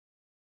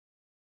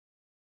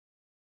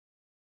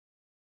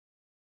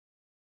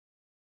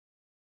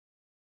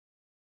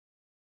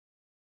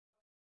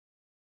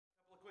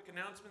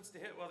announcements to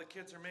hit while the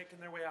kids are making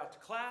their way out to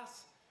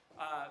class.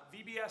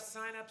 VBS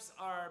signups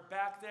are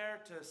back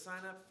there to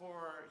sign up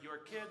for your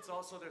kids.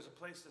 Also, there's a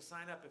place to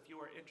sign up if you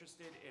are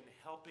interested in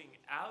helping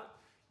out.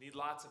 Need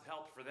lots of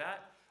help for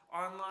that.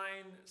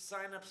 Online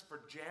signups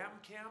for Jam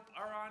Camp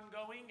are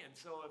ongoing, and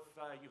so if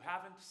you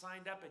haven't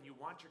signed up and you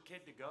want your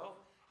kid to go,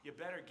 you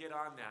better get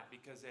on that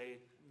because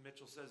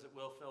Mitchell says it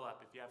will fill up.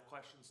 If you have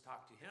questions,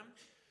 talk to him.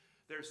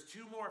 There's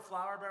 2 more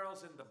flower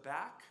barrels in the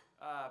back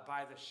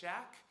by the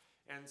shack,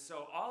 and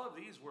so all of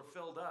these were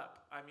filled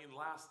up. I mean,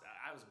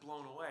 I was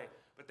blown away.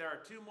 But there are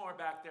 2 more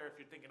back there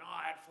if you're thinking, oh,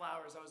 I had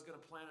flowers, I was going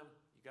to plant them.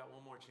 You got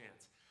one more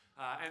chance.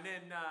 And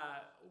then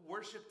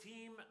worship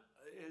team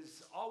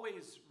is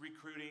always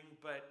recruiting,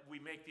 but we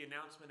make the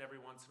announcement every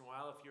once in a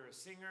while. If you're a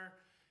singer,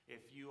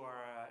 if you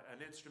are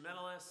an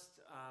instrumentalist,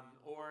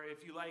 or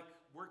if you like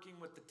working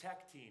with the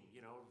tech team,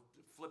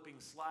 flipping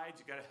slides,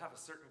 you got to have a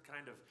certain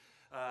kind of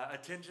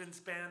attention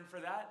span for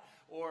that,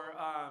 or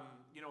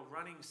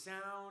running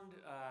sound,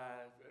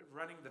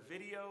 running the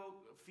video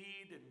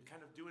feed and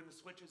kind of doing the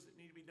switches that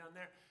need to be done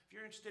there. If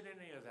you're interested in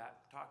any of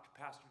that, talk to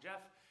Pastor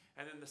Jeff.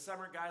 And then the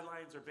summer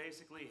guidelines are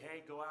basically, hey,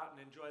 go out and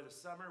enjoy the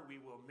summer.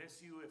 We will miss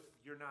you if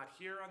you're not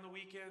here on the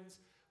weekends.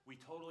 We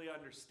totally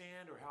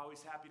understand. We're always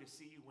happy to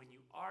see you when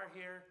you are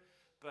here.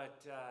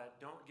 But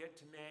don't get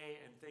to May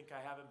and think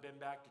I haven't been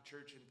back to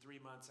church in 3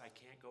 months. I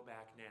can't go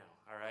back now.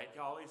 All right?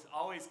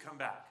 Always come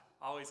back.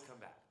 Always come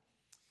back.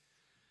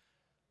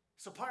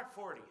 So part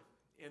 40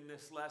 in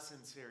this lesson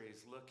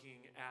series,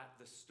 looking at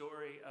the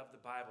story of the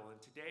Bible.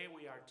 And today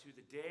we are to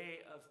the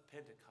day of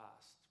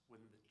Pentecost, when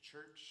the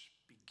church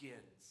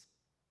begins.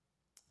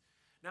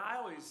 Now,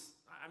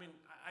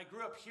 I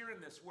grew up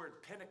hearing this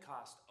word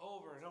Pentecost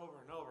over and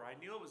over and over. I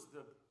knew it was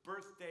the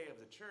birthday of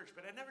the church,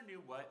 but I never knew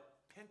what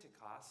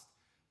Pentecost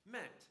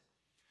meant.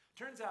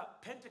 Turns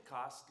out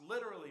Pentecost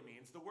literally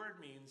the word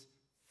means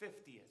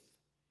 50th.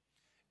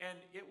 And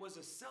it was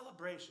a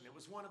celebration. It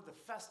was one of the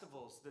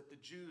festivals that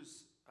the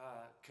Jews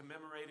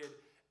commemorated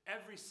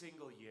every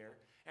single year.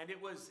 And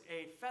it was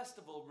a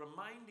festival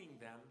reminding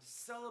them,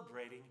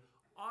 celebrating,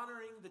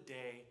 honoring the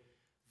day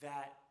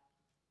that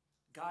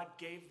God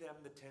gave them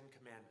the 10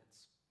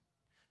 Commandments.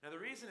 Now, the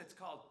reason it's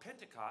called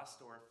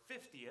Pentecost, or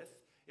 50th,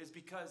 is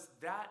because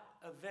that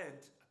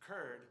event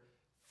occurred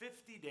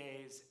 50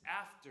 days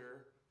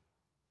after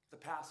the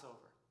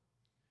Passover.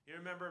 You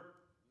remember,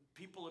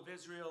 people of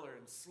Israel are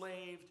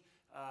enslaved.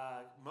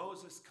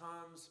 Moses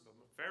comes,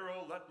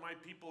 Pharaoh, let my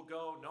people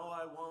go. No,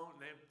 I won't.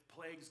 And then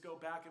plagues go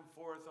back and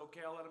forth.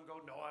 Okay, I'll let them go.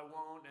 No, I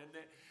won't.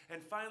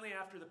 And finally,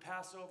 after the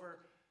Passover,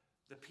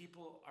 the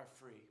people are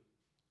free.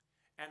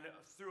 And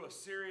through a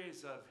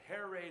series of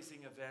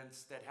hair-raising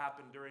events that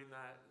happen during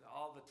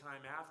all the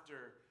time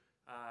after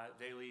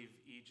they leave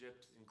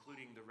Egypt,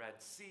 including the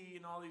Red Sea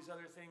and all these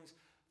other things,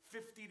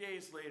 50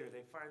 days later,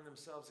 they find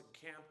themselves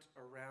encamped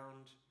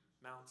around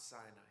Mount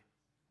Sinai.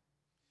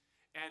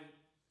 And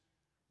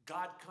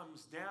God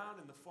comes down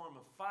in the form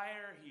of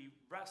fire. He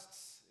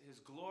rests his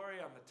glory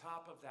on the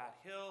top of that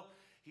hill.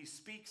 He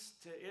speaks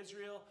to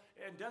Israel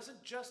and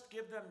doesn't just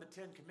give them the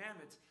 10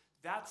 Commandments.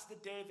 That's the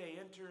day they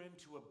enter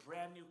into a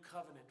brand new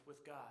covenant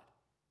with God.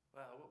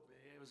 Well,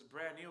 it was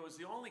it was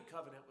the only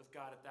covenant with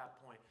God at that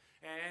point.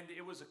 And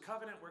it was a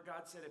covenant where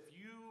God said, if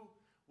you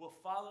will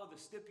follow the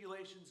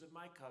stipulations of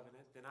my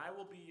covenant, then I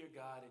will be your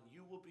God and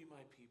you will be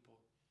my people.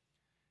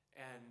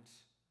 And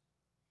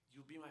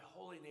you'll be my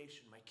holy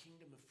nation, my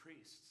kingdom of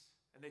priests.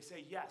 And they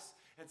say yes.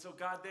 And so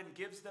God then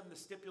gives them the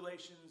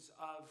stipulations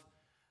of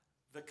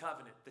the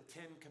covenant, the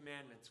 10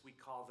 Commandments, we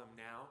call them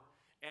now.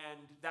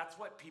 And that's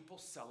what people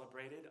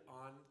celebrated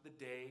on the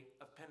day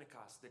of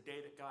Pentecost, the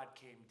day that God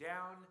came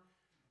down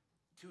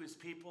to his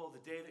people,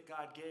 the day that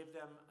God gave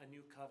them a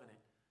new covenant.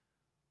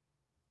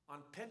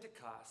 On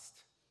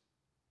Pentecost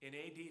in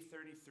AD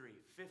 33,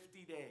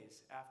 50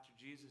 days after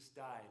Jesus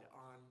died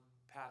on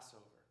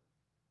Passover,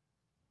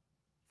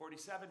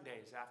 47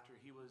 days after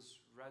he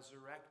was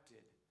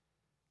resurrected,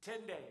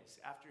 10 days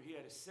after he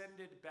had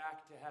ascended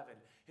back to heaven,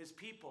 his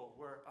people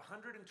were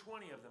 120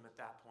 of them at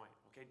that point.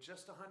 Okay,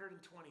 just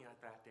 120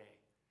 at that day.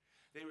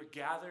 They were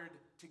gathered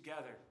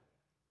together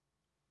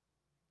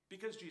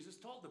because Jesus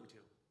told them to.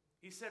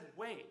 He said,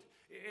 wait.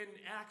 In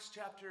Acts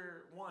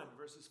chapter 1,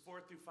 verses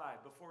 4 through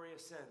 5, before he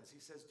ascends,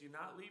 he says, do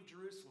not leave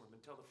Jerusalem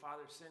until the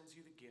Father sends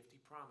you the gift he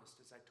promised,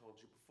 as I told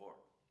you before.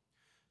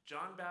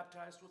 John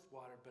baptized with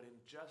water, but in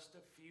just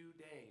a few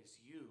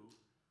days, you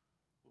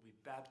will be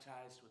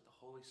baptized with the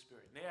Holy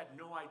Spirit. And they had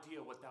no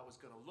idea what that was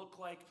going to look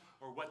like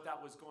or what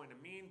that was going to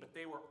mean, but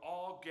they were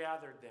all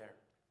gathered there,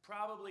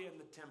 probably in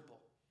the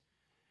temple.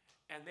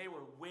 And they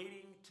were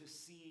waiting to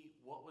see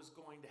what was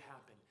going to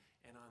happen.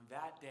 And on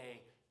that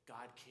day,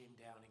 God came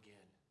down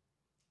again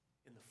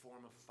in the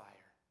form of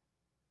fire.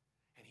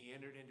 And he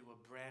entered into a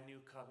brand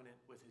new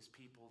covenant with his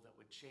people that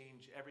would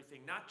change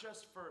everything, not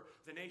just for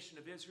the nation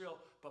of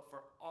Israel, but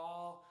for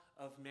all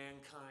of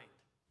mankind.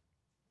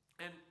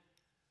 And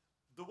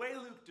the way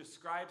Luke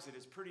describes it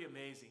is pretty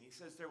amazing. He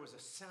says there was a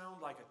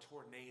sound like a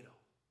tornado,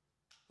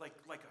 like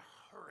a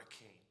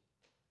hurricane.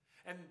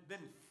 And then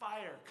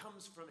fire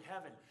comes from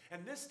heaven.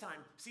 And this time,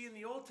 see, in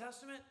the Old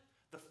Testament,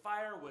 the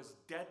fire was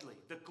deadly.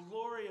 The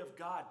glory of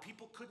God,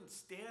 people couldn't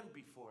stand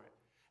before it.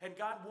 And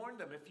God warned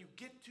them, if you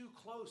get too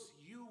close,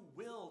 you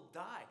will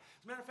die.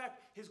 As a matter of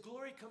fact, his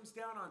glory comes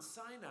down on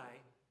Sinai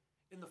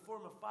in the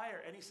form of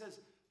fire. And he says,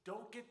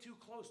 don't get too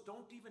close.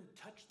 Don't even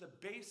touch the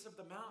base of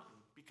the mountain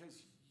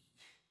because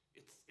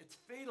it's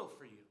fatal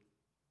for you.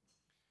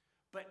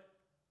 But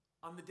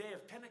on the day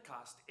of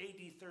Pentecost,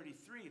 AD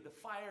 33, the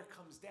fire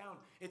comes down.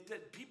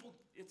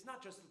 It's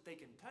not just that they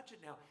can touch it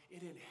now,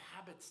 it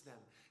inhabits them.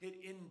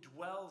 It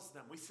indwells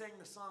them. We sang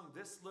the song,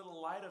 This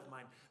Little Light of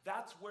Mine.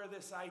 That's where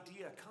this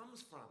idea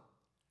comes from.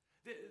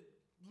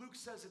 Luke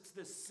says it's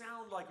this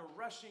sound like a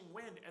rushing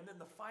wind, and then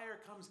the fire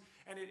comes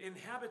and it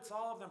inhabits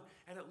all of them,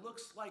 and it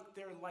looks like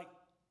they're like,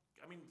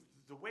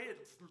 the way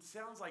it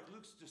sounds like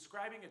Luke's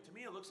describing it to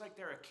me, it looks like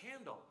they're a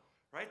candle.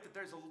 Right? That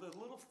there's a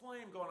little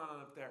flame going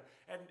on up there.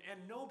 And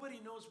nobody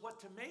knows what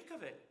to make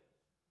of it.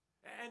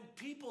 And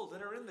people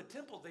that are in the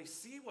temple, they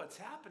see what's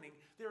happening.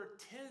 There are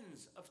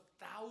tens of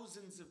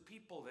thousands of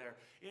people there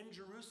in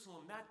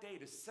Jerusalem that day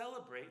to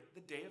celebrate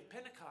the day of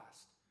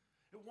Pentecost.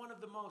 One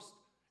of the most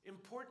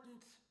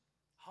important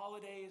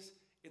holidays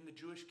in the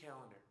Jewish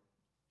calendar.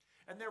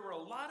 And there were a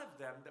lot of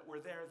them that were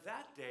there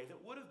that day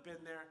that would have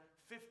been there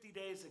 50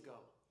 days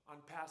ago on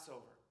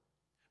Passover.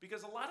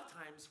 Because a lot of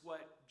times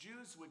what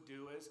Jews would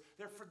do is,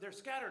 they're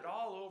scattered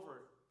all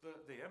over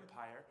the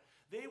empire.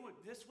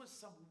 This was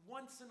some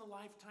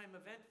once-in-a-lifetime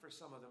event for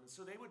some of them.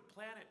 So they would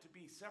plan it to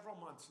be several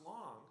months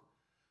long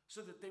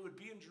so that they would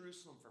be in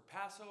Jerusalem for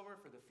Passover,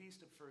 for the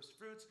Feast of First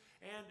Fruits,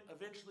 and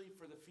eventually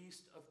for the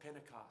Feast of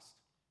Pentecost.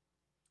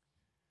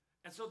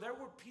 And so there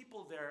were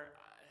people there,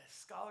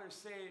 scholars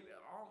say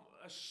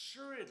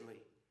assuredly,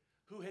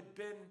 who had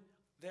been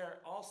there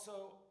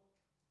also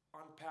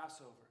on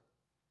Passover.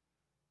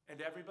 And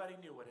everybody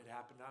knew what had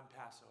happened on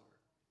Passover,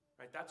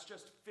 right? That's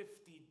just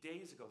 50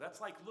 days ago. That's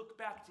like, look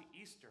back to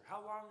Easter. How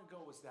long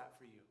ago was that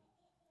for you?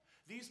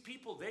 These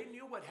people, they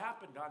knew what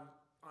happened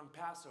on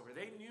Passover.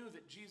 They knew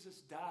that Jesus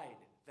died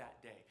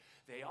that day.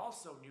 They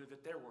also knew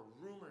that there were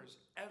rumors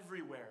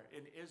everywhere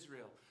in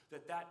Israel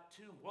that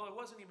tomb, well, it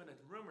wasn't even a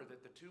rumor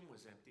that the tomb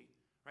was empty,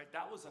 right?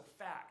 That was a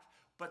fact.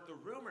 But the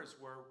rumors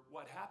were,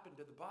 what happened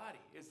to the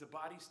body? Is the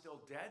body still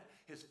dead?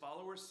 His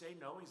followers say,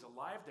 no, he's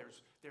alive.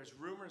 There's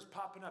rumors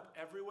popping up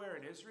everywhere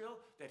in Israel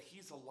that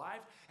he's alive.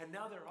 And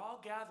now they're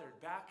all gathered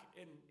back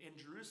in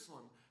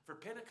Jerusalem for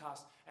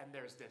Pentecost. And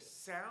there's this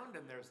sound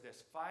and there's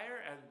this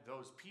fire. And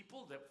those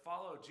people that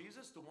follow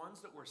Jesus, the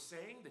ones that were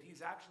saying that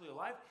he's actually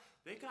alive,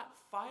 they got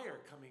fire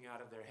coming out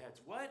of their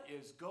heads. What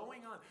is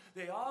going on?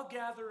 They all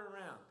gather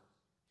around.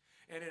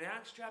 And in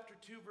Acts chapter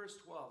 2, verse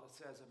 12, it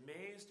says,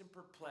 amazed and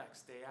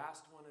perplexed, they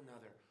asked one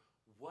another,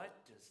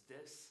 what does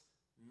this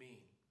mean?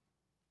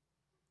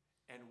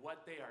 And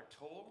what they are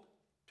told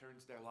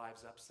turns their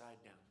lives upside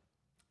down.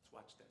 Let's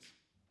watch this.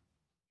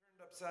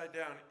 Turned upside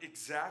down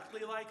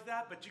exactly like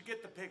that, but you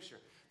get the picture.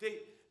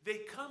 They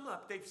come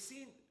up,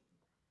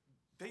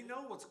 they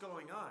know what's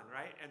going on,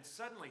 right? And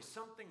suddenly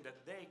something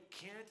that they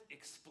can't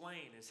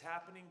explain is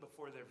happening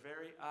before their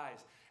very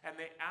eyes. And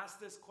they ask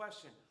this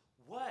question,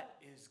 what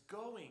is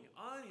going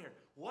on here?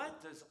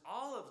 What does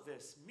all of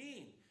this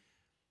mean?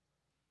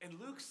 And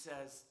Luke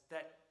says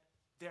that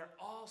they're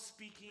all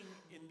speaking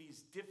in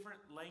these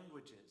different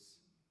languages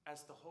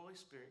as the Holy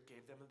Spirit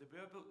gave them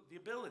the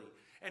ability.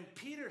 And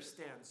Peter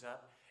stands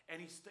up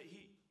and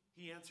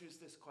he answers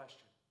this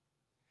question.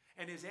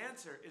 And his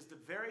answer is the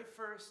very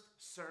first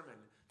sermon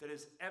that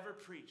is ever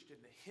preached in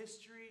the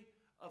history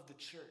of the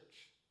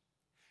church.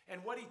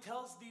 And what he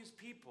tells these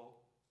people,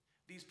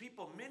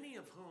 many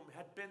of whom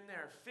had been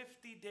there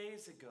 50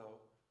 days ago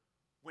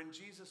when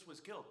Jesus was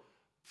killed,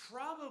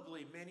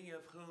 probably many of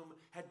whom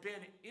had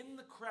been in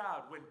the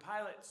crowd when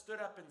Pilate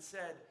stood up and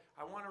said,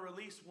 I want to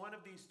release one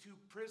of these two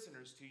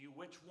prisoners to you,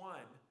 which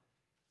one?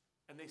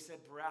 And they said,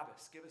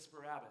 Barabbas, give us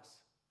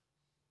Barabbas.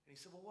 And he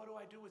said, well, what do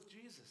I do with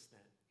Jesus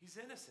then? He's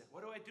innocent.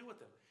 What do I do with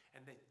him?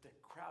 And the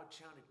crowd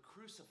shouted,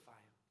 crucify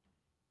him,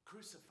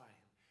 crucify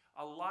him.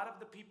 A lot of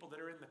the people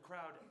that are in the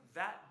crowd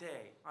that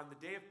day, on the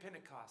day of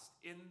Pentecost,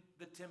 in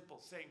the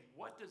temple, saying,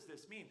 what does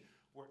this mean?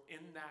 Were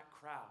in that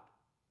crowd.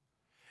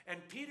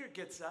 And Peter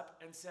gets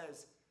up and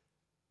says,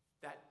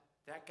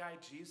 that guy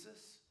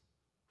Jesus,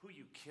 who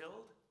you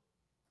killed,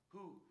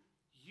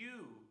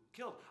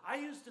 I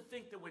used to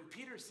think that when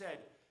Peter said,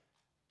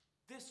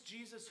 this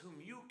Jesus whom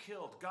you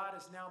killed, God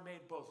has now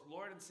made both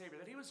Lord and Savior,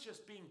 that he was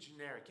just being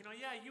generic.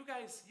 You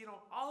guys,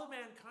 all of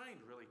mankind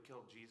really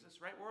killed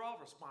Jesus, right? We're all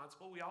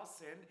responsible. We all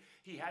sinned.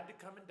 He had to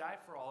come and die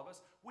for all of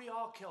us. We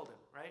all killed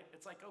him, right?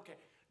 It's like, okay.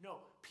 No,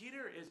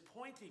 Peter is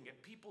pointing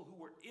at people who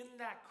were in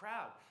that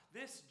crowd.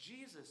 This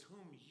Jesus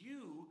whom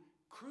you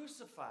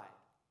crucified,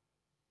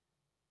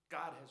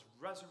 God has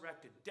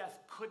resurrected. Death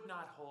could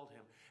not hold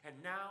him. And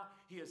now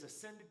he has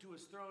ascended to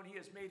his throne. He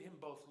has made him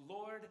both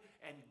Lord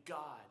and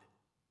God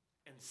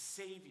and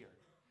Savior.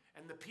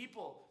 And the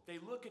people, they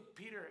look at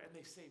Peter and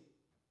they say,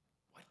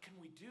 what can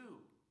we do?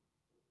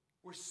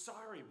 We're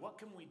sorry. What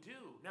can we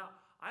do? Now,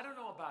 I don't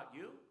know about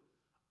you.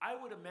 I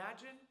would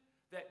imagine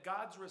that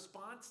God's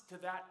response to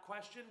that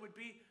question would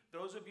be,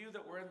 those of you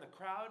that were in the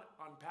crowd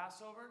on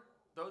Passover,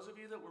 those of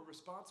you that were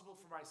responsible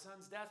for my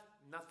son's death,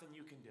 nothing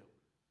you can do.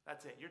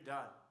 That's it. You're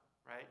done,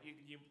 right?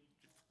 You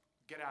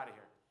get out of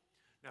here.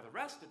 Now, the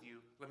rest of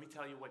you, let me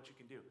tell you what you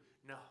can do.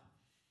 No.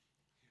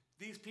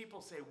 These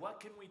people say,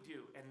 what can we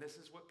do? And this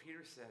is what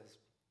Peter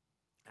says.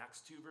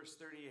 Acts 2, verse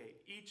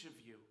 38. Each of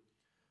you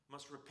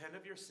must repent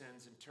of your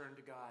sins and turn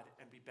to God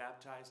and be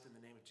baptized in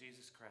the name of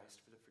Jesus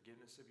Christ for the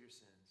forgiveness of your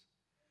sins.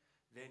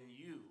 Then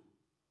you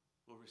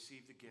will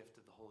receive the gift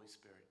of the Holy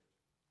Spirit.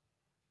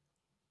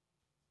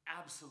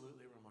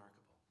 Absolutely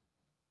remarkable.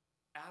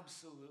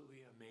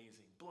 Absolutely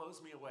amazing.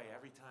 Blows me away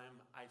every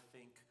time I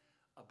think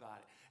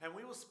about it. And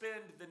we will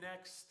spend the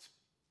next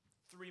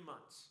 3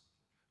 months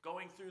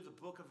going through the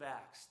book of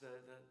Acts,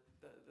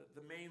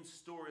 the main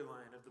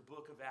storyline of the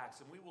book of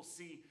Acts. And we will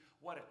see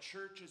what a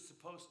church is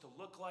supposed to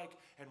look like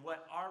and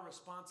what our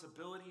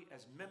responsibility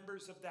as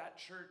members of that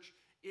church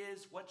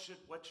is. What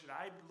should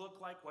I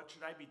look like? What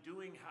should I be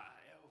doing?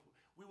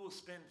 We will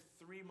spend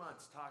 3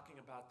 months talking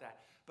about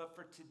that. But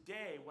for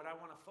today, what I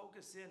want to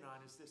focus in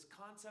on is this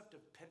concept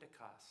of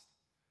Pentecost.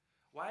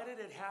 Why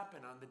did it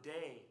happen on the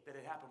day that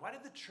it happened? Why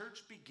did the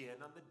church begin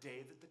on the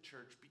day that the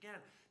church began?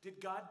 Did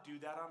God do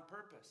that on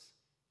purpose?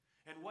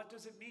 And what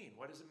does it mean?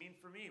 What does it mean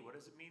for me? What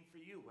does it mean for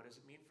you? What does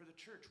it mean for the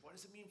church? What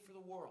does it mean for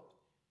the world?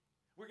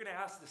 We're going to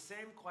ask the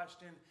same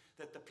question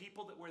that the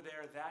people that were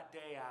there that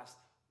day asked.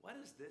 What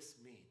does this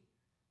mean?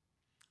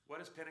 What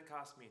does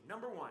Pentecost mean?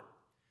 Number one,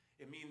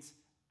 it means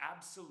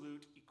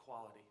absolute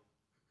equality.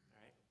 All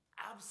right?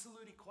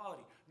 Absolute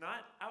equality.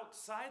 Not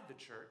outside the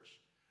church.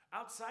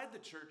 Outside the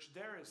church,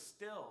 there is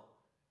still,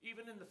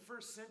 even in the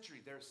first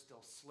century, there's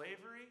still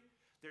slavery.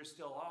 There's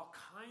still all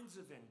kinds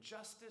of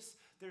injustice.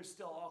 There's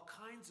still all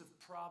kinds of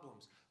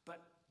problems.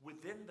 But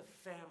within the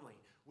family,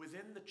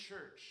 within the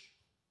church,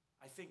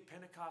 I think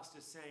Pentecost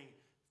is saying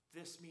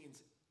this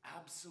means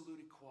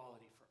absolute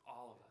equality for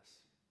all of us.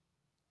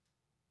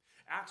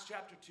 Acts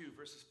chapter 2,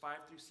 verses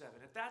 5 through 7.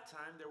 At that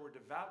time, there were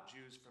devout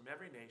Jews from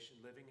every nation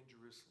living in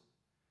Jerusalem.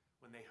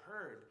 When they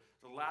heard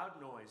the loud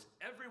noise,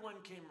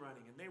 everyone came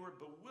running, and they were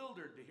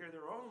bewildered to hear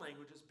their own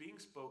languages being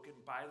spoken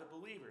by the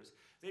believers.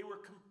 They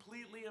were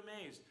completely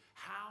amazed.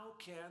 How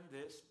can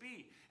this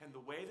be? And the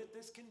way that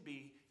this can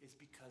be is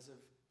because of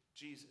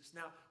Jesus.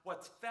 Now,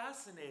 what's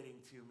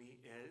fascinating to me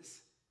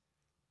is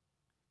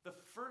the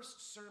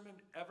first sermon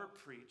ever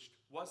preached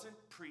wasn't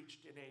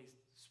preached in a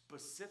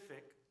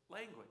specific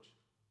language,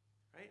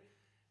 right?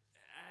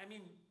 I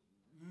mean,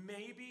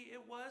 maybe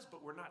it was,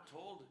 but we're not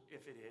told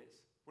if it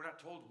is. We're not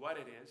told what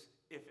it is,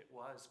 if it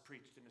was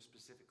preached in a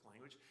specific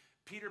language.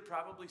 Peter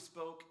probably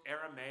spoke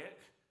Aramaic.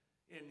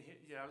 It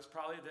was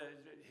probably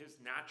his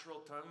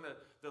natural tongue,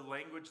 the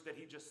language that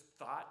he just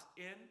thought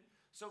in.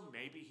 So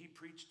maybe he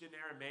preached in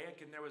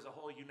Aramaic, and there was a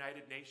whole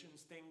United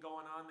Nations thing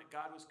going on that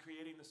God was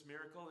creating this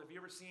miracle. Have you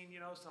ever seen,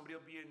 somebody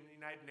will be in the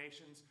United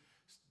Nations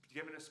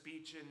giving a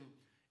speech in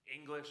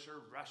English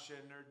or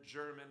Russian or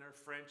German or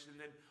French, and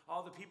then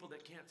all the people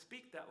that can't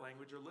speak that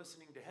language are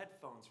listening to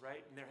headphones,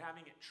 right? And they're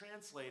having it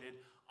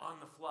translated on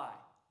the fly.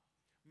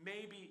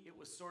 Maybe it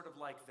was sort of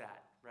like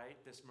that, right?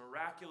 This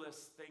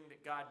miraculous thing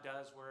that God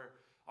does where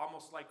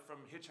almost like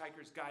from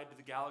Hitchhiker's Guide to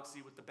the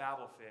Galaxy with the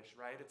Babelfish,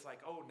 right? It's like,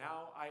 oh,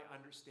 now I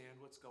understand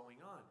what's going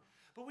on.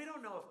 But we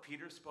don't know if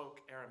Peter spoke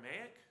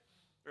Aramaic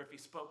or if he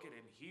spoke it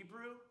in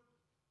Hebrew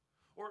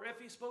or if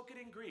he spoke it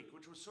in Greek,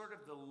 which was sort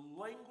of the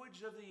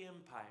language of the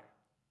empire.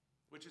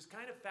 Which is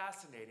kind of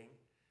fascinating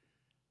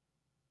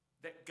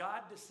that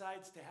God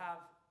decides to have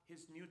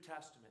his New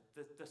Testament,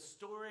 the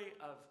story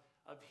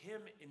of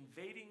him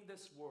invading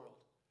this world,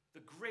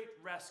 the great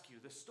rescue,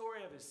 the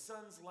story of his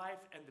son's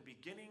life and the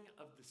beginning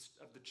of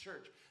the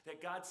church,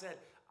 that God said,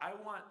 I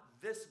want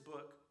this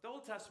book. The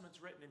Old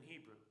Testament's written in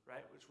Hebrew,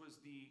 right, which was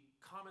the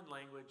common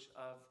language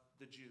of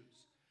the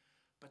Jews.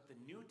 But the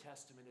New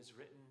Testament is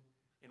written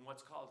in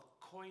what's called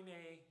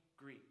Koine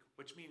Greek,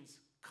 which means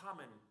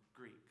common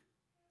Greek.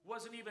 It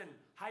wasn't even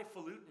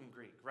highfalutin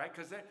Greek, right?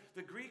 Because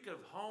the Greek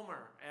of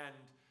Homer and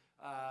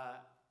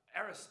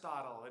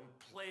Aristotle and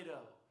Plato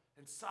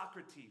and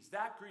Socrates,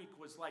 that Greek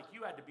was like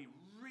you had to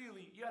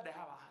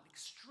have an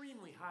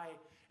extremely high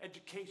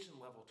education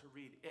level to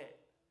read it.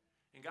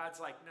 And God's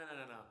like, no.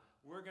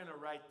 We're going to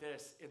write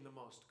this in the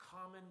most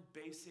common,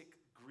 basic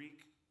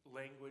Greek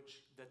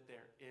language that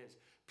there is.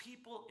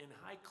 People in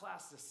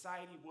high-class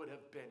society would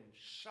have been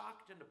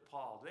shocked and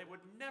appalled. They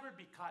would never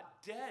be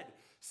caught dead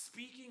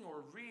speaking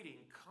or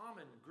reading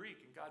common Greek.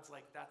 And God's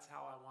like, that's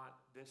how I want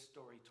this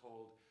story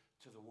told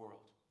to the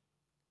world.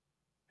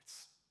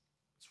 It's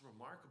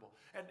remarkable.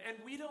 And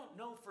we don't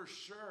know for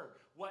sure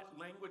what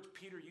language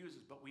Peter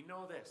uses, but we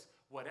know this.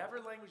 Whatever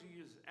language he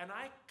uses, and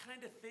I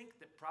kind of think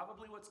that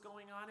probably what's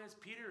going on is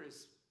Peter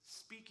is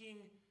speaking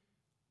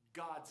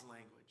God's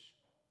language.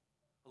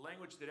 A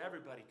language that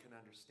everybody can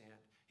understand.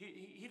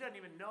 He doesn't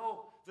even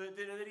know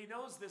that he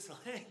knows this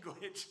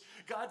language.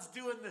 God's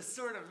doing this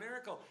sort of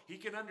miracle. He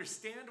can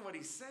understand what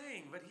he's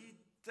saying, but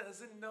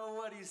doesn't know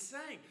what he's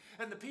saying.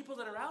 And the people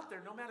that are out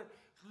there, no matter,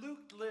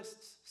 Luke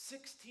lists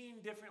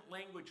 16 different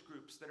language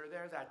groups that are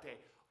there that day.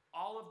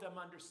 All of them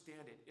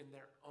understand it in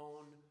their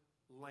own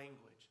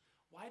language.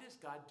 Why does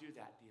God do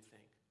that, do you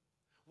think?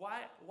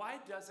 Why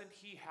doesn't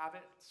he have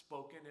it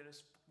spoken in a...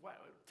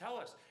 Tell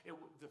us,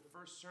 the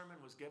first sermon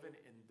was given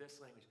in this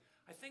language.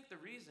 I think the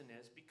reason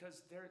is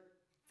because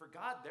for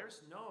God,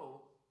 there's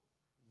no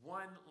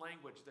one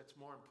language that's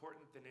more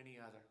important than any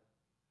other.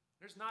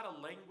 There's not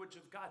a language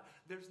of God.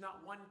 There's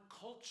not one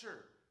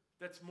culture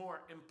that's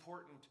more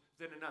important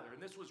than another.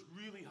 And this was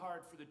really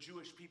hard for the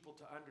Jewish people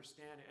to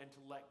understand and to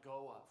let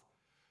go of.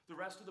 The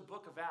rest of the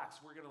book of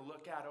Acts we're going to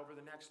look at over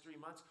the next 3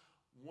 months.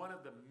 One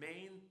of the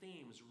main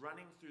themes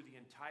running through the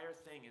entire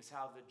thing is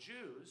how the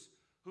Jews,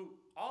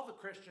 all the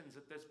Christians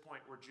at this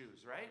point were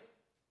Jews, right?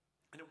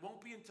 And it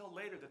won't be until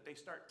later that they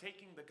start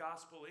taking the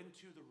gospel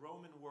into the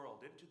Roman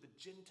world, into the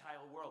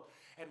Gentile world.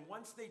 And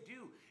once they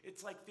do,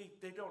 it's like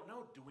they don't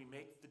know, do we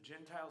make the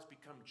Gentiles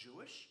become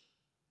Jewish?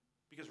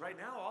 Because right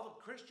now, all the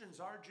Christians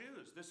are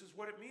Jews. This is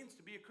what it means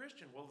to be a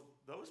Christian. Well,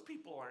 those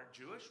people aren't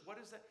Jewish. What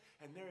is that?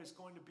 And there is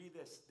going to be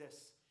this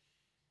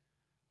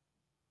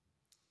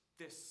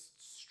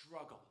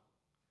struggle.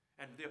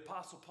 And the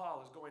Apostle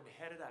Paul is going to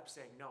head it up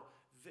saying, no,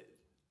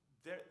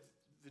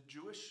 the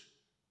Jewish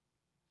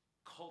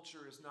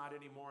culture is not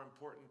any more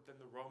important than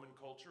the Roman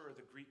culture or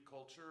the Greek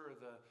culture or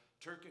the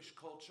Turkish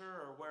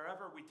culture or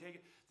wherever we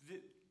take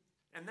it.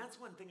 And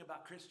that's one thing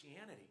about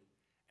Christianity.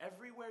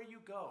 Everywhere you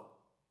go,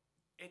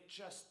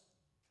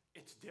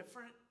 it's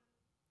different.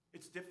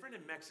 It's different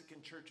in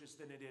Mexican churches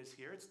than it is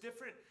here. It's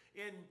different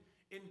in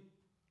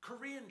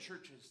Korean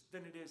churches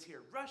than it is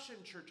here. Russian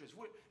churches.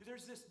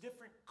 There's this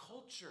different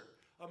culture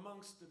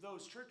amongst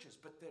those churches,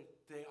 but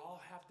they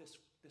all have this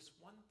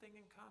one thing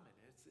in common.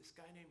 It's this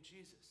guy named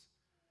Jesus.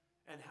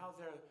 And how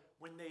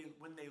when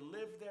they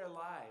live their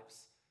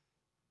lives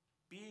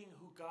being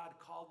who God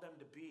called them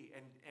to be,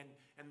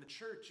 and the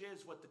church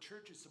is what the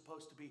church is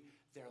supposed to be,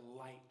 their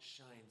light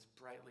shines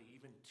brightly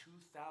even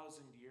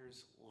 2,000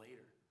 years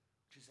later,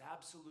 which is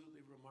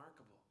absolutely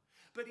remarkable.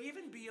 But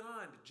even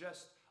beyond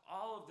just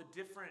all of the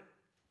different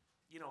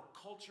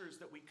cultures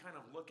that we kind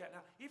of look at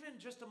now, even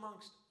just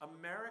amongst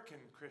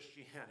American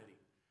Christianity,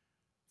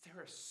 there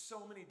are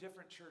so many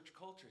different church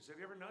cultures. Have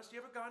you ever noticed?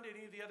 You ever gone to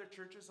any of the other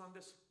churches on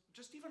this,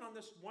 just even on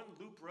this one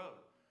loop road?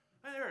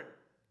 There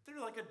are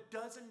like a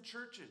dozen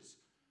churches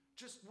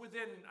just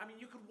within,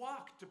 you could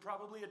walk to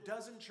probably a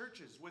dozen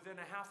churches within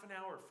a half an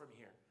hour from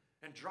here.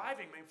 And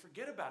driving,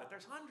 forget about it.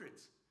 There's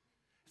hundreds.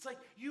 It's like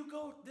you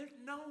go,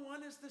 no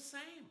one is the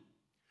same.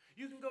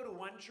 You can go to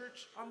one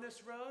church on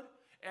this road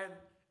and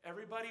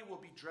everybody will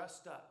be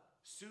dressed up,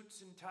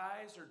 suits and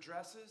ties or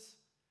dresses,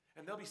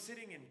 and they'll be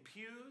sitting in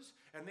pews,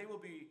 and they will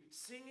be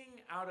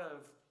singing out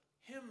of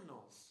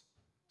hymnals,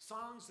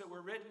 songs that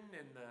were written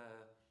in the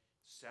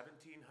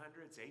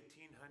 1700s,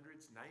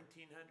 1800s,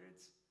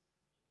 1900s.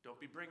 Don't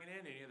be bringing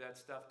in any of that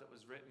stuff that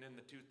was written in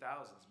the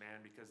 2000s,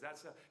 man, because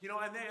that's,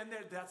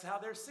 that's how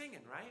they're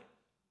singing, right?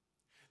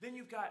 Then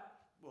you've got,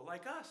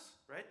 like us,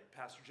 right?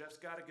 Pastor Jeff's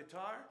got a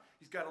guitar.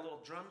 He's got a little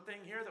drum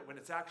thing here that when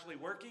it's actually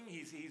working,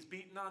 he's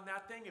beating on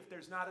that thing if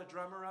there's not a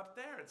drummer up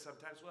there. And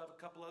sometimes we'll have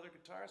a couple other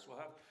guitarists. We'll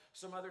have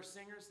some other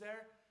singers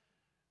there.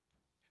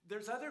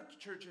 There's other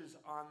churches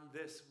on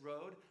this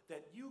road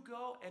that you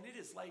go, and it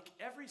is like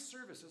every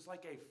service is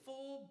like a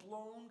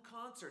full-blown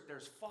concert.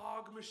 There's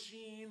fog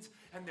machines,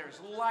 and there's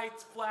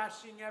lights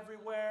flashing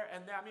everywhere.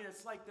 And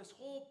it's like this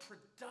whole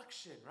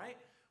production, right?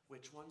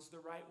 Which one's the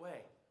right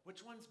way?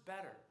 Which one's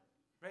better?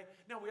 Right?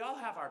 Now, we all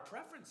have our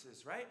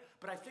preferences, right?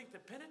 But I think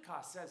that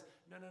Pentecost says,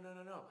 no.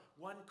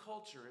 One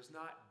culture is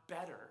not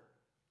better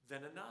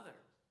than another.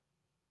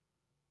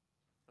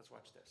 Let's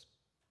watch this.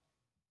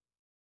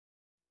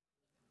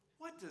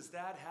 What does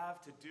that have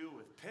to do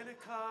with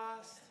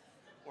Pentecost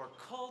or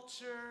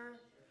culture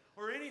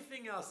or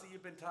anything else that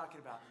you've been talking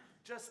about?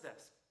 Just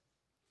this.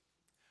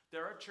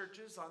 There are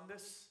churches on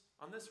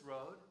this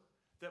road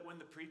that when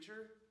the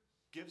preacher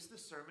gives the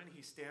sermon,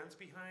 he stands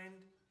behind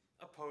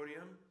a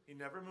podium. He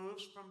never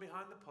moves from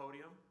behind the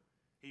podium.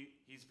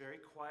 He's very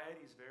quiet.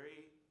 He's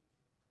very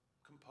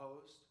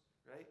composed,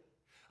 right?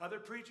 Other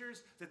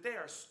preachers that they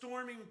are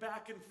storming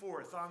back and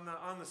forth on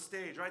the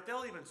stage, right?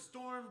 They'll even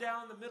storm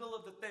down the middle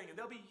of the thing, and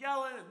they'll be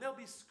yelling and they'll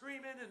be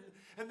screaming,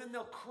 and then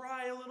they'll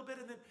cry a little bit,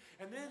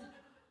 and then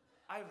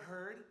I've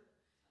heard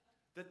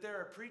that there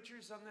are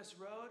preachers on this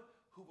road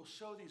who will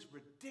show these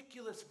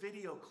ridiculous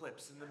video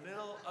clips in the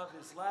middle of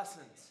his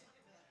lessons.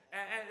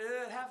 And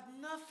it have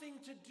nothing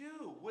to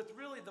do with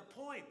really the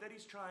point that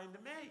he's trying to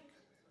make.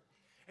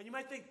 And you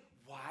might think,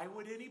 why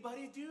would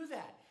anybody do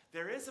that?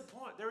 There is a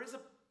point. There is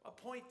a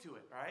point to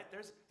it, right?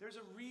 There's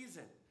a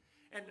reason.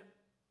 And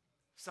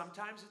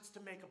sometimes it's to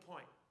make a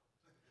point.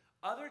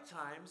 Other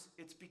times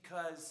it's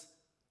because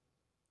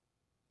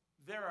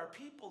there are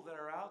people that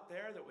are out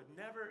there that would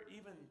never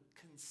even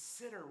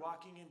consider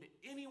walking into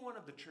any one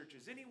of the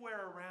churches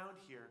anywhere around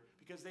here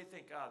because they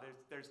think,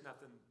 there's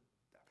nothing.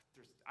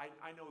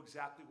 I know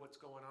exactly what's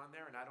going on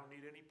there, and I don't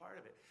need any part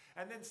of it.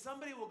 And then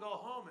somebody will go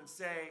home and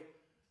say,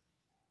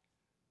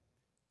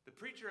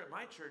 preacher at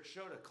my church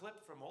showed a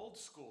clip from Old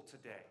School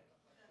today.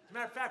 As a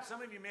matter of fact,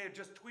 some of you may have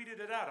just tweeted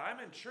it out.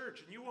 I'm in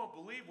church and you won't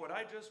believe what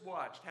I just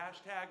watched.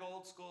 Hashtag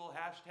old school,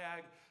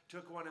 hashtag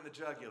took one in the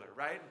jugular,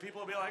 right? And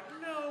people will be like,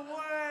 no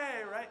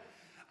way, right?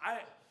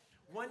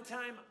 One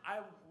time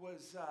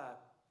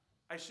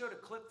I showed a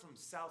clip from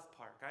South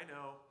Park. I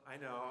know.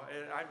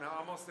 I'm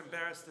almost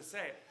embarrassed to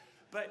say it.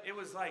 But it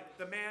was like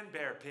the man,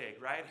 bear,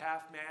 pig, right?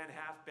 Half man,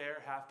 half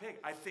bear, half pig.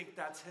 I think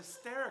that's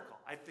hysterical.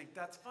 I think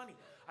that's funny.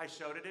 I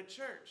showed it at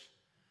church.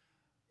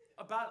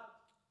 About,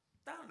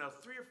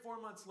 3 or 4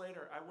 months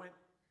later, I went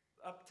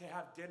up to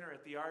have dinner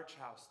at the Arch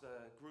House,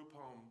 the group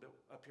home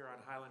up here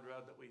on Highland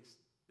Road that we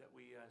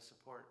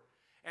support.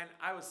 And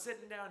I was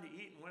sitting down to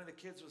eat, and one of the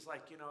kids was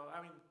like,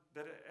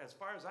 that as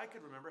far as I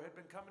could remember, had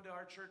been coming to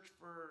our church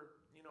for,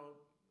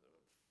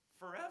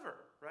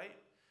 forever, right?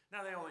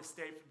 Now they only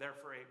stayed there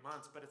for 8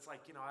 months, but it's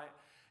like,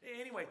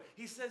 anyway,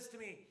 he says to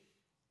me,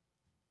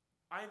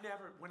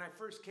 when I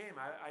first came,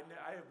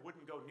 I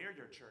wouldn't go near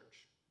your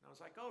church. And I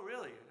was like, oh,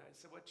 really? And I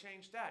said, what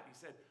changed that? He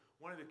said,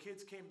 one of the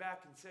kids came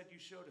back and said you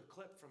showed a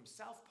clip from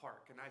South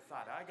Park. And I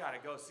thought, I got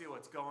to go see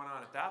what's going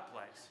on at that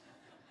place.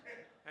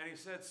 And he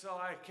said, so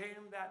I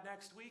came that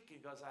next week. He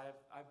goes, I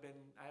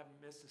haven't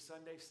missed a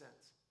Sunday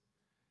since.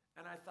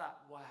 And I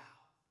thought, wow,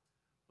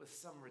 with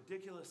some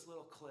ridiculous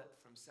little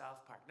clip from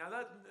South Park. Now,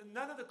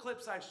 none of the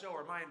clips I show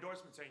are my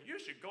endorsement saying, you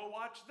should go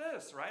watch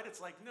this, right? It's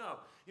like, no,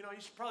 you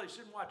probably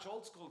shouldn't watch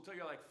Old School until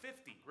you're like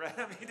 50, right?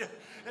 I mean,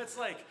 it's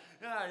like,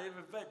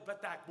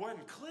 but that one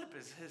clip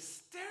is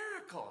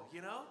hysterical,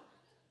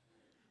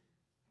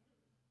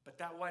 But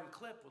that one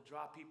clip will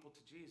draw people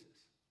to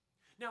Jesus.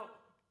 Now,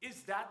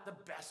 is that the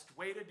best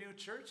way to do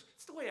church?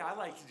 It's the way I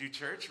like to do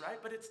church, right?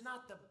 But it's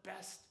not the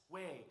best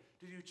way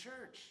to do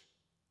church.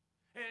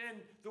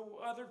 And the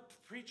other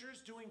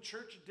preachers doing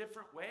church a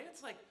different way,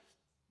 it's like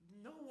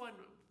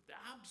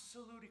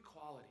absolute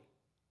equality,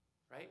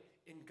 right?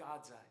 In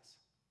God's eyes.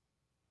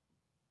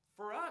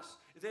 For us,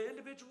 the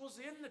individuals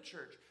in the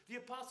church, the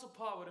Apostle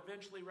Paul would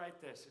eventually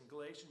write this in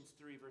Galatians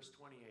 3, verse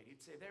 28.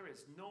 He'd say, there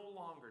is no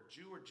longer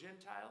Jew or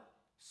Gentile,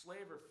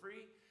 slave or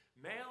free,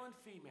 male and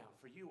female,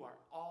 for you are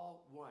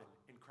all one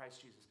in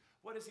Christ Jesus.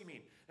 What does he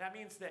mean? That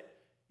means that,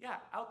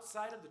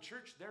 outside of the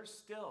church, there's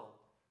still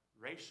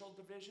racial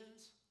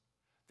divisions.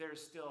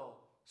 There's still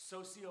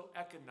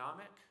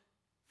socioeconomic,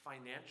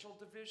 financial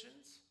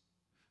divisions.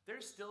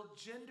 There's still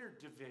gender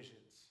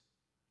divisions.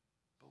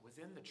 But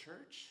within the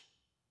church,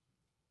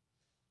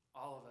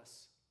 all of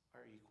us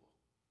are equal.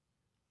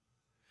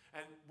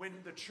 And when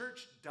the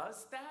church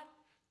does that,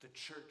 the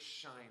church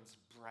shines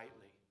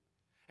brightly.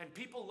 And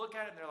people look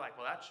at it and they're like,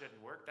 well, that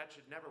shouldn't work. That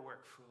should never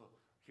work.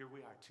 Here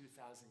we are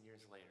 2,000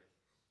 years later.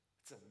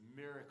 It's a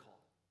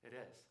miracle. It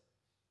is.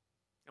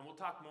 And we'll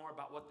talk more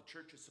about what the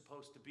church is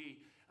supposed to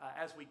be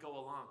as we go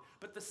along.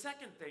 But the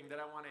second thing that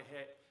I want to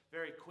hit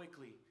very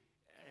quickly,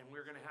 and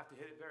we're going to have to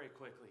hit it very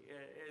quickly,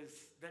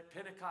 is that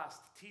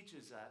Pentecost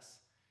teaches us,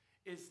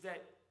 is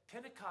that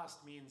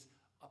Pentecost means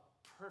a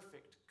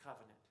perfect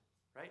covenant,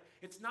 right?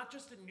 It's not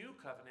just a new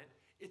covenant,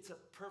 it's a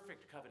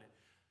perfect covenant.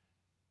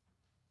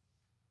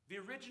 The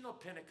original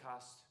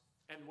Pentecost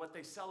and what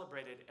they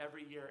celebrated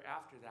every year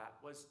after that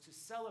was to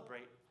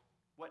celebrate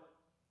what,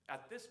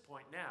 at this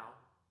point now,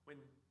 when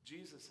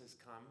Jesus has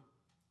come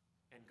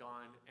and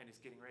gone and is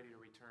getting ready to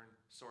return,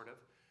 sort of,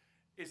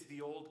 is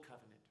the old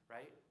covenant,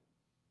 right?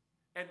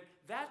 And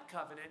that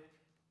covenant,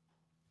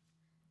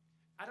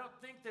 I don't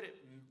think that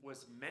it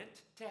was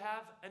meant to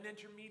have an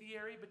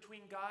intermediary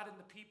between God and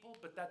the people,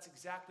 but that's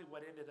exactly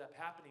what ended up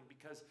happening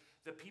because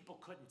the people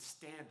couldn't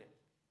stand it.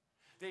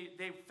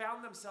 They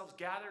found themselves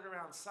gathered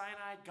around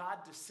Sinai.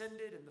 God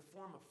descended in the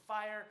form of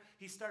fire.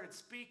 He started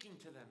speaking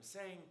to them,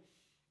 saying,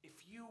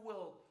 if you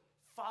will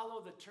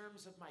follow the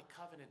terms of my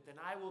covenant, then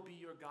I will be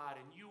your God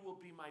and you will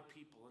be my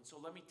people. And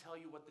so let me tell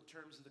you what the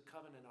terms of the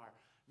covenant are.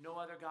 No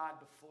other God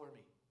before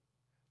me.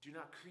 Do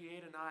not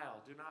create an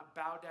idol. Do not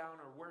bow down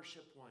or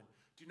worship one.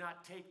 Do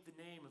not take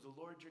the name of the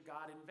Lord your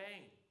God in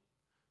vain.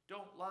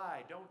 Don't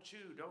lie. Don't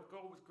chew. Don't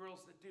go with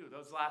girls that do.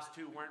 Those last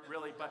two weren't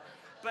really, but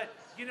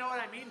you know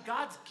what I mean?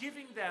 God's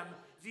giving them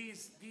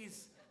these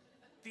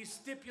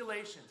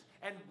stipulations.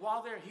 And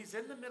while he's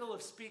in the middle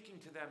of speaking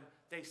to them,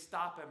 they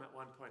stop him at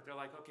one point. They're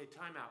like, okay,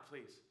 time out,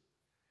 please.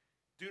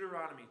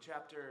 Deuteronomy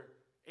chapter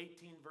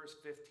 18, verse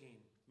 15.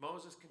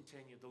 Moses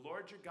continued, the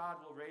Lord your God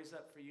will raise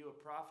up for you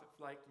a prophet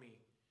like me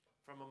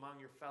from among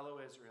your fellow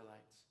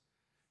Israelites.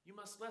 You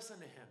must listen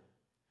to him.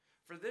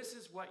 For this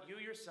is what you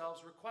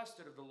yourselves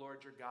requested of the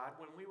Lord your God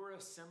when we were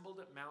assembled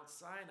at Mount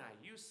Sinai.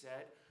 You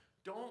said,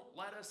 don't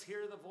let us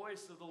hear the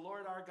voice of the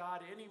Lord our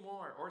God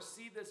anymore or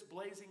see this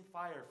blazing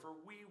fire, for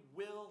we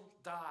will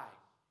die.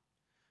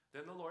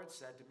 Then the Lord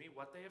said to me,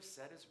 what they have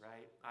said is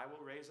right. I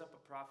will raise up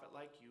a prophet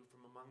like you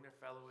from among their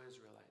fellow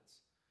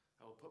Israelites.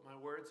 I will put my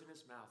words in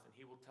his mouth, and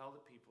he will tell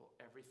the people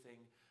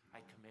everything I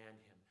command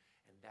him.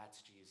 And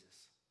that's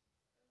Jesus.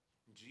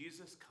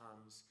 Jesus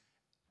comes.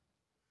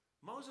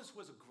 Moses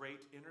was a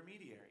great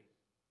intermediary.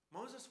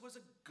 Moses was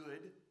a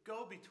good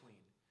go-between.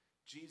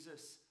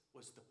 Jesus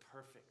was the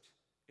perfect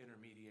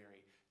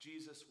intermediary.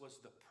 Jesus was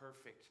the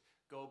perfect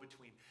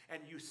go-between.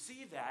 And you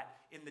see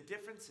that in the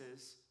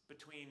differences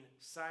between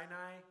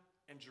Sinai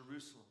and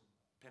Jerusalem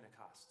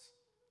Pentecosts.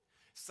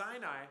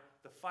 Sinai,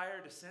 the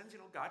fire descends.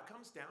 God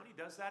comes down. He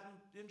does that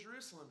in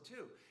Jerusalem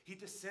too. He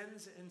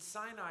descends in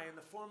Sinai in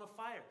the form of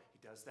fire.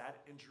 He does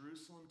that in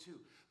Jerusalem too.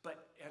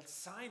 But at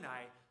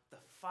Sinai, the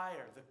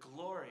fire, the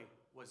glory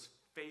was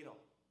fatal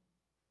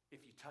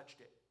if you touched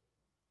it.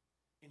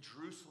 In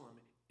Jerusalem,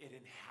 it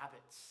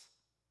inhabits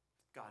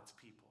God's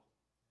people.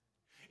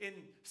 In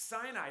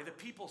Sinai, the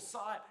people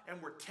saw it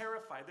and were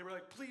terrified. They were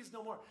like, please,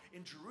 no more.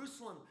 In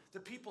Jerusalem, the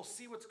people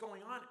see what's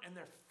going on and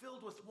they're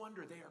filled with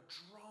wonder. They are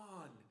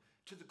drawn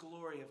to the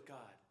glory of God.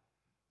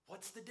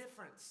 What's the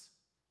difference?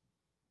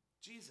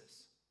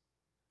 Jesus.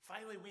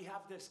 Finally, we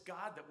have this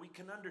God that we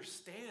can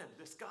understand,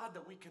 this God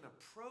that we can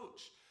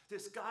approach,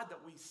 this God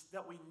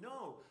that we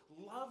know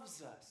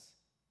loves us,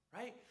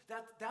 right?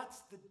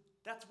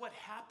 That's what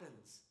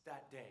happens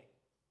that day.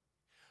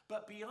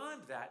 But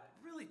beyond that,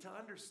 really to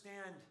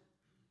understand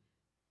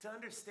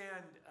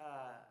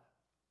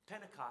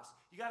Pentecost,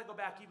 you got to go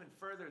back even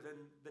further than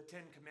the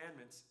 10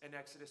 Commandments in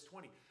Exodus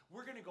 20.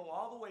 We're going to go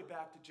all the way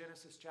back to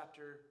Genesis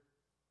chapter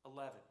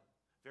 11.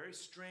 Very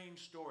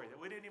strange story that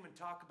we didn't even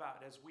talk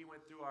about as we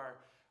went through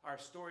our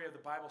story of the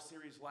Bible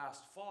series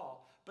last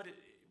fall, but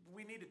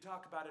we need to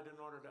talk about it in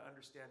order to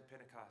understand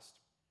Pentecost.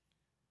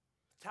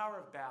 The Tower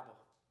of Babel.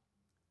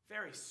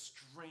 Very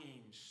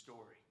strange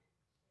story.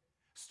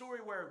 Story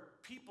where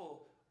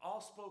people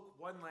all spoke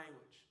one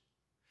language.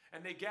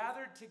 And they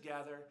gathered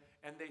together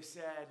and they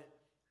said,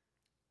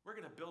 we're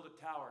going to build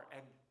a tower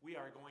and we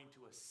are going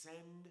to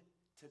ascend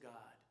to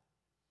God.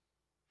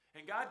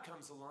 And God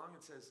comes along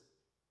and says,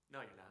 no,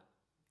 you're not.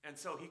 And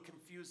so he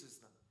confuses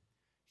them.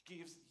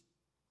 He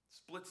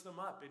splits them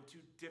up into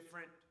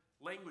different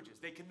languages.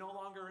 They can no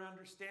longer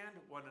understand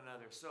one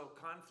another. So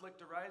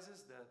conflict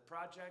arises. The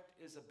project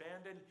is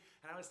abandoned.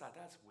 And I always thought,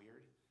 that's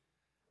weird.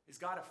 Is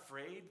God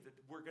afraid that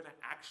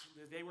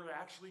they were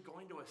actually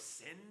going to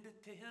ascend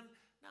to him?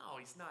 No,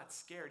 he's not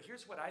scared.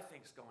 Here's what I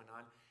think is going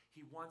on.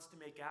 He wants to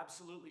make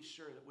absolutely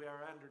sure that we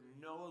are under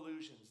no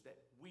illusions that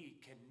we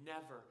can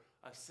never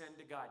ascend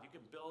to God. You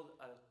can build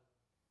a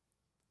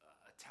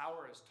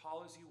tower as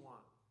tall as you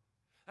want.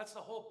 That's the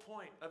whole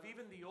point of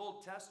even the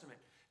Old Testament.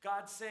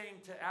 God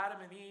saying to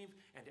Adam and Eve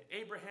and to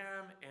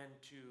Abraham and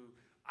to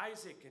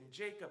Isaac and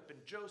Jacob and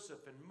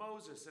Joseph and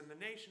Moses and the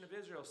nation of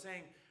Israel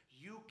saying,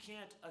 you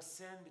can't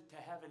ascend to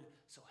heaven,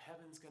 so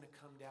heaven's going to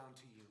come down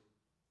to you.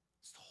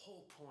 It's the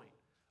whole point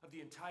of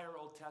the entire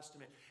Old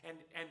Testament.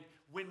 And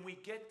when we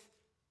get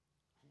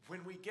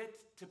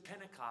to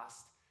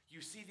Pentecost,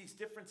 you see these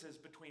differences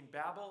between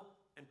Babel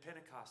and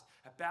Pentecost.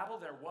 At Babel,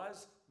 there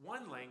was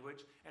one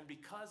language, and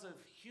because of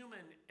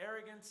human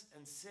arrogance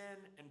and sin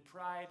and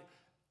pride,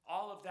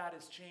 all of that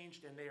has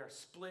changed, and they are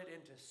split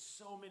into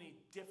so many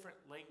different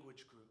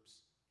language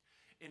groups.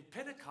 In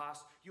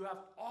Pentecost, you have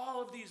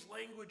all of these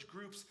language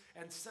groups,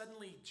 and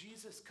suddenly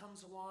Jesus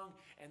comes along,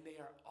 and they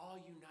are all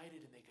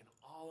united, and they can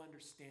all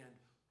understand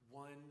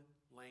one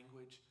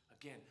language.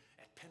 Again,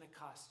 at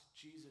Pentecost,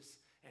 Jesus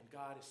and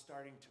God is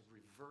starting to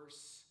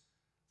reverse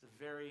the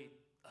very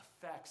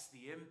effects,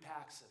 the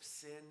impacts of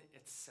sin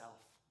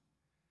itself.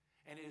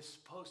 And it is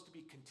supposed to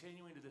be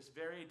continuing to this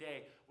very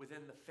day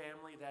within the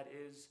family that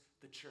is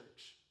the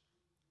church.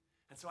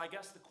 And so I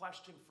guess the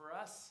question for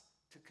us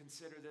to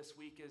consider this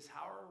week is,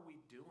 how are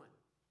we doing?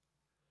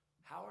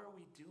 How are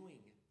we doing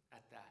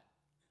at that?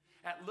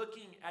 At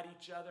looking at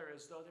each other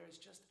as though there's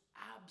just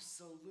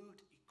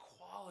absolute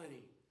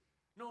equality.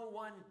 No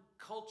one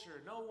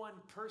culture, no one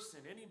person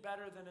any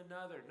better than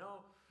another.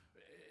 No,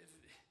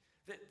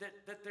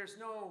 that there's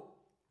no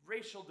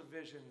racial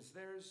divisions,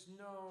 there's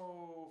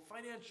no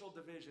financial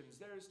divisions,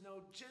 there's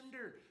no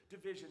gender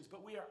divisions,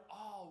 but we are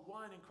all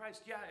one in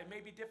Christ. Yeah, it may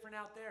be different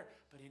out there,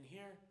 but in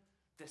here,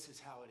 this is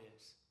how it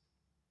is.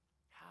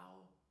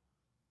 How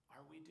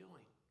are we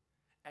doing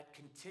at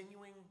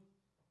continuing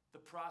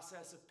the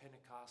process of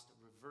Pentecost, of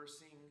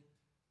reversing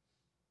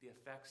the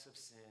effects of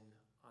sin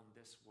on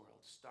this world,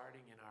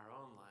 starting in our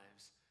own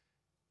lives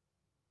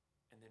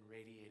and then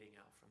radiating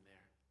out from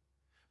there?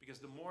 Because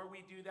the more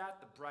we do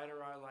that, the brighter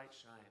our light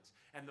shines.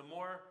 And the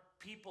more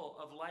people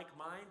of like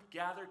mind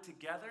gather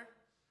together,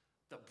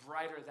 the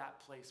brighter that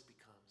place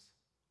becomes.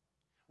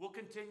 We'll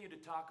continue to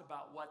talk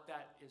about what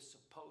that is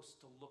supposed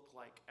to look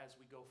like as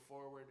we go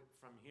forward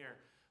from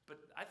here.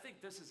 But I think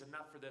this is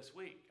enough for this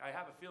week. I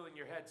have a feeling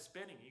your head's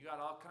spinning. You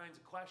got all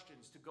kinds of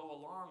questions to go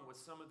along with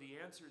some of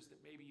the answers that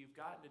maybe you've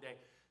gotten today.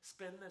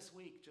 Spend this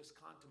week just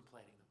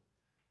contemplating them.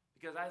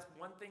 Because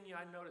one thing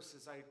I notice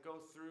as I go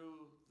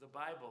through the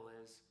Bible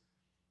is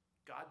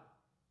God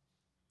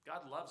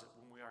loves it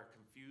when we are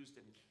confused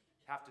and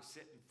have to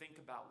sit and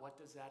think about what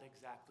does that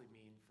exactly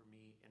mean for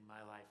me in my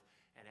life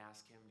and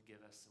ask him to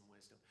give us some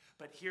wisdom.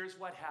 But here's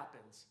what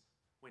happens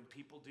when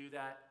people do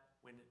that,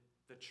 when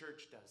the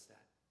church does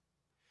that.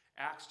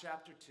 Acts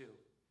chapter 2,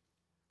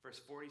 verse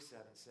 47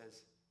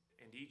 says,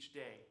 and each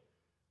day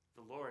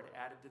the Lord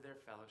added to their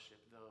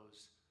fellowship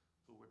those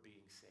who were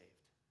being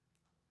saved.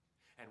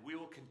 And we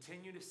will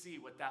continue to see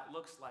what that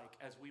looks like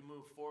as we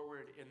move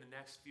forward in the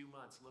next few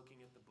months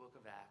looking at the book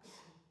of Acts.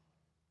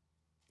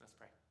 Let's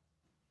pray.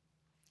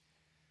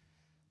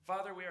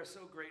 Father, we are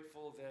so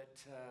grateful that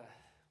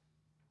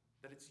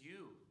it's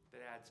you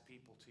that adds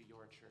people to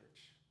your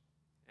church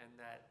and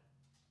that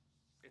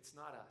it's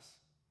not us.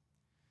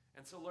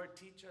 And so, Lord,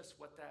 teach us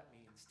what that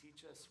means.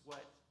 Teach us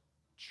what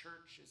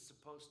church is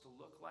supposed to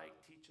look like.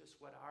 Teach us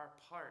what our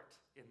part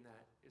in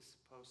that is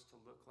supposed to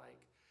look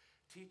like.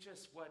 Teach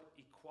us what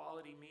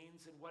equality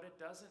means and what it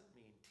doesn't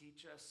mean.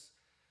 Teach us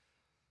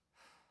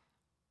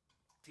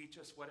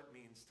what it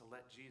means to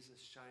let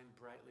Jesus shine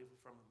brightly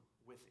from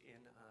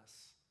within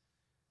us,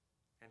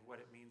 and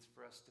what it means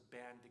for us to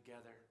band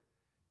together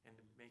and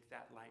to make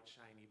that light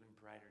shine even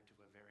brighter to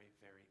a very,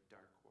 very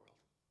dark world.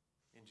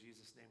 In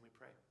Jesus' name we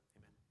pray.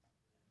 Amen.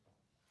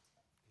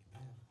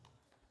 Amen.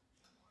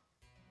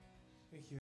 Thank you.